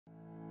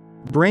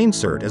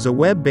BrainCert is a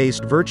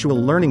web-based virtual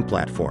learning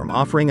platform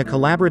offering a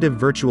collaborative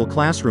virtual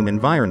classroom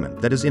environment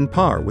that is in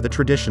par with a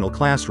traditional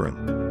classroom.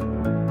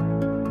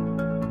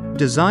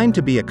 Designed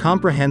to be a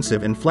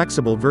comprehensive and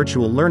flexible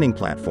virtual learning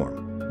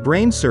platform,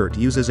 BrainCert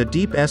uses a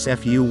deep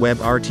SFU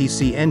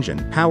WebRTC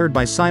engine powered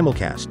by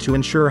simulcast to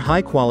ensure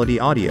high-quality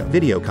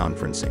audio-video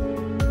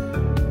conferencing.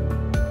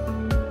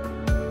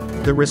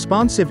 The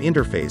responsive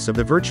interface of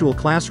the virtual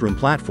classroom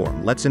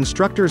platform lets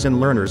instructors and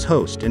learners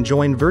host and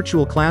join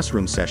virtual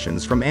classroom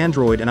sessions from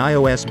Android and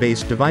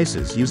iOS-based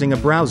devices using a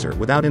browser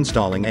without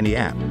installing any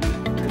app.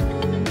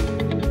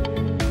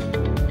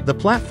 The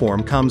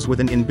platform comes with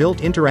an inbuilt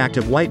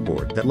interactive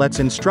whiteboard that lets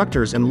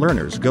instructors and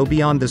learners go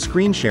beyond the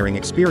screen-sharing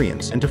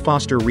experience and to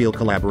foster real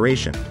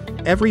collaboration.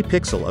 Every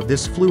pixel of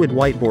this fluid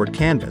whiteboard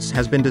canvas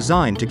has been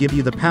designed to give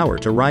you the power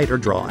to write or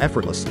draw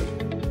effortlessly.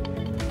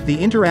 The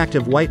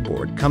interactive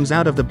whiteboard comes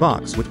out of the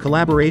box with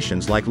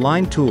collaborations like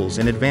line tools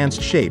and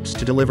advanced shapes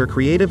to deliver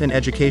creative and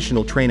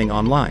educational training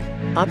online.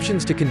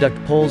 Options to conduct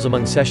polls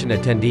among session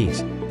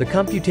attendees. The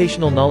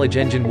computational knowledge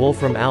engine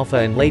Wolfram Alpha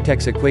and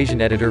LaTeX equation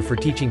editor for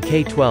teaching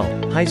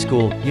K-12, high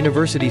school,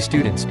 university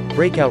students,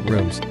 breakout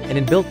rooms, and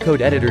inbuilt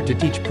code editor to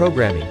teach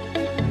programming.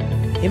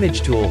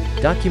 Image tool,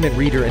 document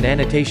reader and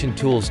annotation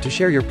tools to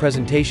share your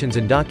presentations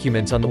and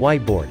documents on the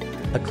whiteboard.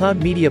 A cloud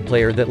media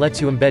player that lets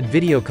you embed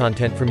video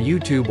content from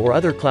YouTube or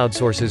other cloud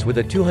sources with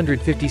a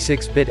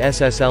 256-bit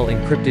SSL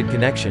encrypted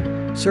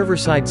connection,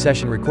 server-side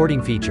session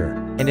recording feature,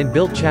 and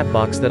inbuilt chat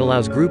box that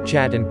allows group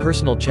chat and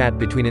personal chat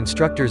between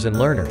instructors and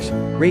learners.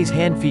 Raise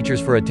hand features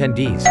for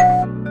attendees.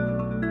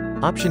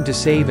 Option to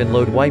save and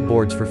load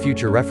whiteboards for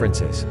future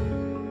references.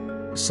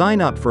 Sign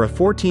up for a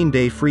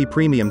 14-day free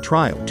premium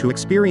trial to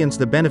experience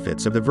the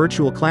benefits of the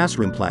virtual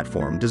classroom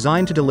platform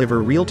designed to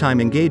deliver real-time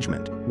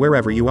engagement,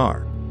 wherever you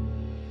are.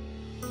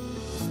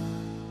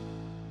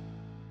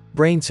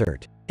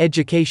 BrainCert.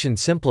 Education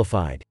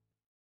simplified.